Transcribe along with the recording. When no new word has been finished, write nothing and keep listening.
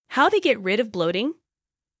How to get rid of bloating?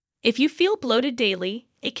 If you feel bloated daily,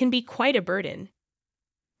 it can be quite a burden.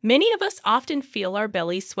 Many of us often feel our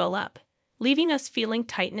bellies swell up, leaving us feeling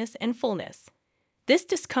tightness and fullness. This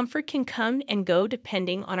discomfort can come and go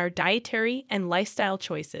depending on our dietary and lifestyle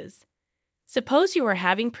choices. Suppose you are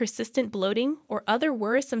having persistent bloating or other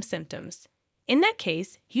worrisome symptoms. In that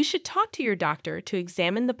case, you should talk to your doctor to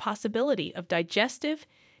examine the possibility of digestive,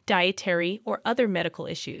 dietary, or other medical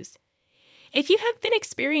issues. If you have been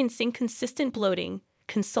experiencing consistent bloating,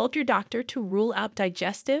 consult your doctor to rule out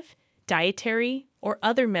digestive, dietary, or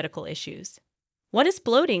other medical issues. What is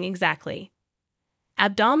bloating exactly?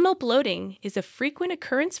 Abdominal bloating is a frequent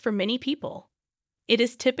occurrence for many people. It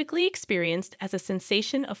is typically experienced as a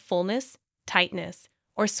sensation of fullness, tightness,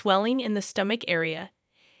 or swelling in the stomach area,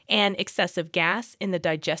 and excessive gas in the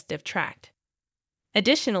digestive tract.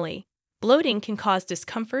 Additionally, bloating can cause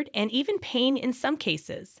discomfort and even pain in some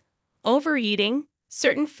cases. Overeating,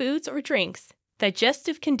 certain foods or drinks,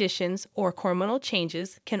 digestive conditions, or hormonal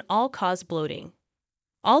changes can all cause bloating.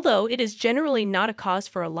 Although it is generally not a cause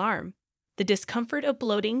for alarm, the discomfort of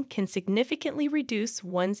bloating can significantly reduce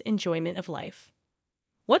one's enjoyment of life.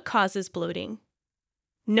 What causes bloating?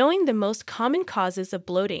 Knowing the most common causes of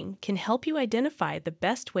bloating can help you identify the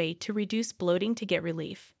best way to reduce bloating to get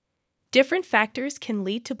relief. Different factors can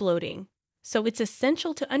lead to bloating, so it's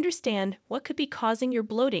essential to understand what could be causing your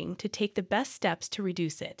bloating to take the best steps to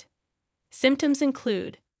reduce it. Symptoms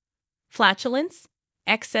include flatulence,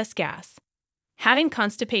 excess gas, having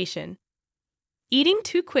constipation, eating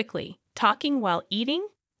too quickly, talking while eating,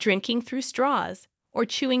 drinking through straws, or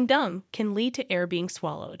chewing gum can lead to air being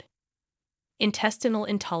swallowed. Intestinal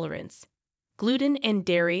intolerance. Gluten and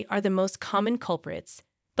dairy are the most common culprits,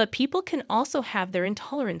 but people can also have their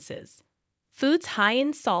intolerances. Foods high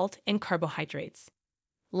in salt and carbohydrates.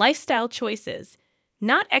 Lifestyle choices.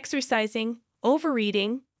 Not exercising,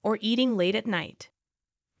 overeating, or eating late at night.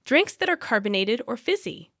 Drinks that are carbonated or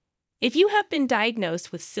fizzy. If you have been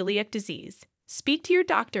diagnosed with celiac disease, speak to your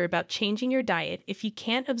doctor about changing your diet if you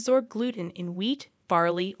can't absorb gluten in wheat,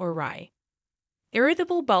 barley, or rye.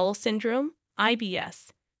 Irritable bowel syndrome, IBS.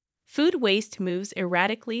 Food waste moves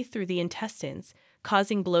erratically through the intestines,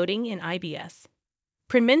 causing bloating in IBS.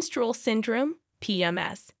 Premenstrual syndrome,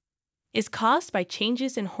 PMS, is caused by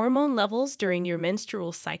changes in hormone levels during your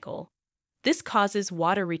menstrual cycle. This causes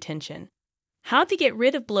water retention. How to get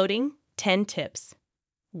rid of bloating? 10 tips.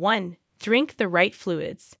 1. Drink the right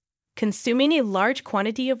fluids. Consuming a large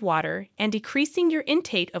quantity of water and decreasing your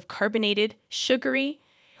intake of carbonated, sugary,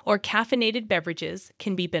 or caffeinated beverages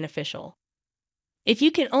can be beneficial. If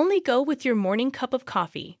you can only go with your morning cup of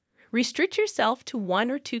coffee, restrict yourself to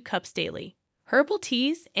 1 or 2 cups daily. Herbal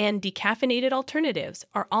teas and decaffeinated alternatives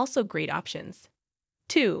are also great options.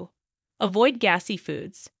 2. Avoid gassy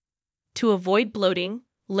foods. To avoid bloating,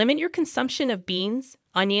 limit your consumption of beans,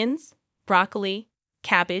 onions, broccoli,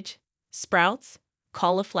 cabbage, sprouts,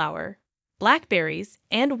 cauliflower, blackberries,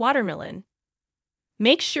 and watermelon.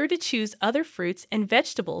 Make sure to choose other fruits and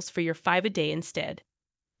vegetables for your 5 a day instead.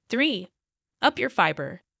 3. Up your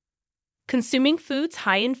fiber. Consuming foods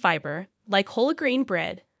high in fiber, like whole grain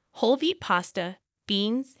bread, whole wheat pasta,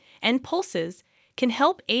 beans, and pulses, can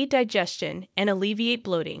help aid digestion and alleviate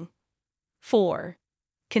bloating. 4.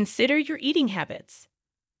 Consider your eating habits.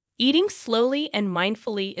 Eating slowly and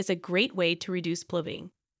mindfully is a great way to reduce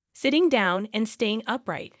bloating. Sitting down and staying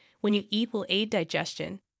upright when you eat will aid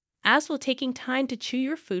digestion, as will taking time to chew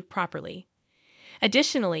your food properly.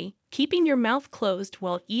 Additionally, keeping your mouth closed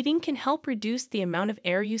while eating can help reduce the amount of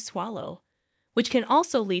air you swallow, which can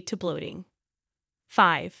also lead to bloating.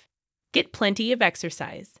 5. Get plenty of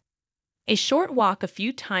exercise. A short walk a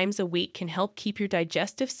few times a week can help keep your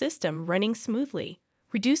digestive system running smoothly,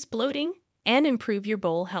 reduce bloating, and improve your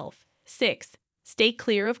bowel health. 6. Stay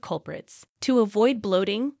clear of culprits. To avoid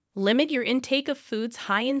bloating, limit your intake of foods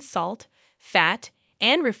high in salt, fat,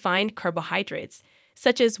 and refined carbohydrates,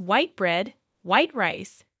 such as white bread, white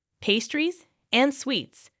rice, pastries, and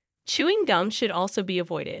sweets. Chewing gum should also be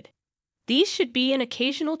avoided. These should be an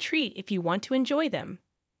occasional treat if you want to enjoy them.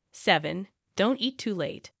 7. Don't eat too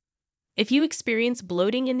late. If you experience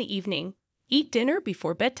bloating in the evening, eat dinner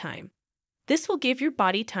before bedtime. This will give your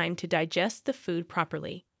body time to digest the food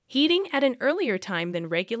properly. Eating at an earlier time than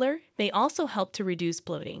regular may also help to reduce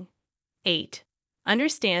bloating. 8.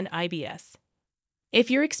 Understand IBS. If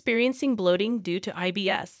you're experiencing bloating due to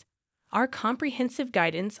IBS, our comprehensive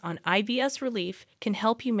guidance on IBS relief can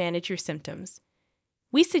help you manage your symptoms.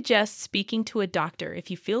 We suggest speaking to a doctor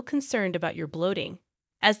if you feel concerned about your bloating,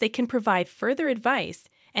 as they can provide further advice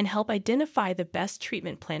and help identify the best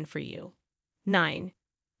treatment plan for you. 9.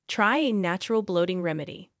 Try a natural bloating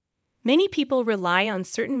remedy. Many people rely on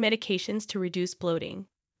certain medications to reduce bloating,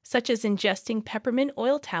 such as ingesting peppermint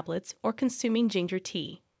oil tablets or consuming ginger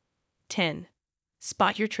tea. 10.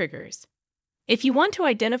 Spot your triggers. If you want to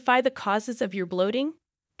identify the causes of your bloating,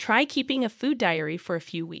 try keeping a food diary for a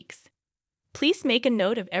few weeks. Please make a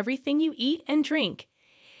note of everything you eat and drink,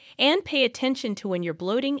 and pay attention to when your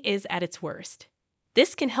bloating is at its worst.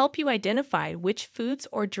 This can help you identify which foods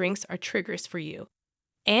or drinks are triggers for you,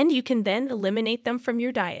 and you can then eliminate them from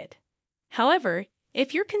your diet. However,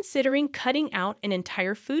 if you're considering cutting out an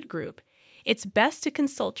entire food group, it's best to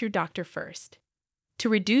consult your doctor first. To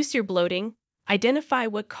reduce your bloating, identify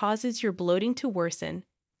what causes your bloating to worsen,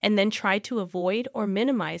 and then try to avoid or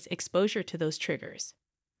minimize exposure to those triggers.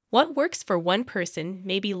 What works for one person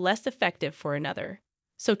may be less effective for another,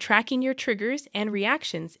 so tracking your triggers and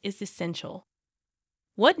reactions is essential.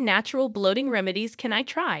 What natural bloating remedies can I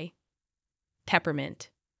try? Peppermint.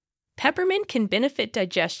 Peppermint can benefit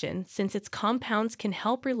digestion since its compounds can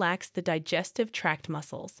help relax the digestive tract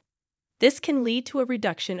muscles. This can lead to a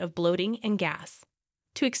reduction of bloating and gas.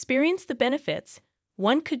 To experience the benefits,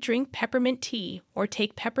 one could drink peppermint tea or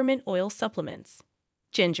take peppermint oil supplements.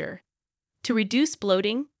 Ginger. To reduce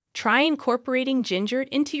bloating, try incorporating ginger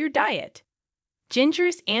into your diet.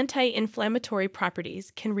 Ginger's anti-inflammatory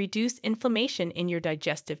properties can reduce inflammation in your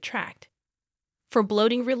digestive tract. For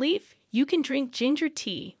bloating relief, you can drink ginger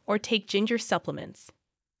tea or take ginger supplements.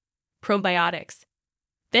 Probiotics.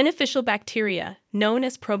 Beneficial bacteria, known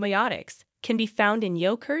as probiotics, can be found in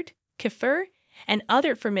yogurt, kefir, and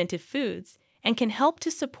other fermented foods and can help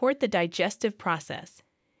to support the digestive process.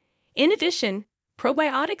 In addition,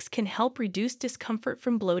 probiotics can help reduce discomfort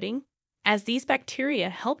from bloating, as these bacteria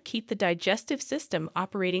help keep the digestive system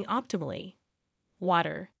operating optimally.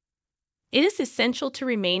 Water. It is essential to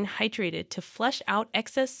remain hydrated to flush out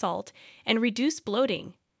excess salt and reduce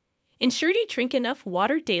bloating. Ensure you drink enough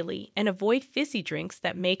water daily and avoid fizzy drinks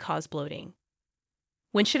that may cause bloating.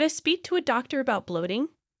 When should I speak to a doctor about bloating?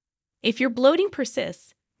 If your bloating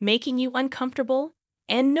persists, making you uncomfortable,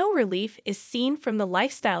 and no relief is seen from the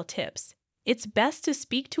lifestyle tips, it's best to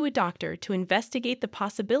speak to a doctor to investigate the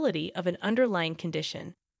possibility of an underlying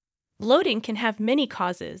condition. Bloating can have many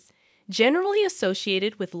causes, generally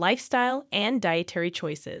associated with lifestyle and dietary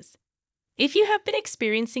choices. If you have been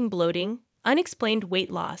experiencing bloating, unexplained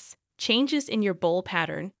weight loss, changes in your bowel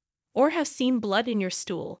pattern, or have seen blood in your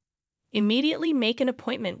stool, immediately make an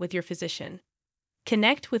appointment with your physician.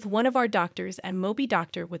 Connect with one of our doctors at Moby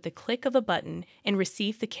Doctor with the click of a button and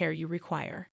receive the care you require.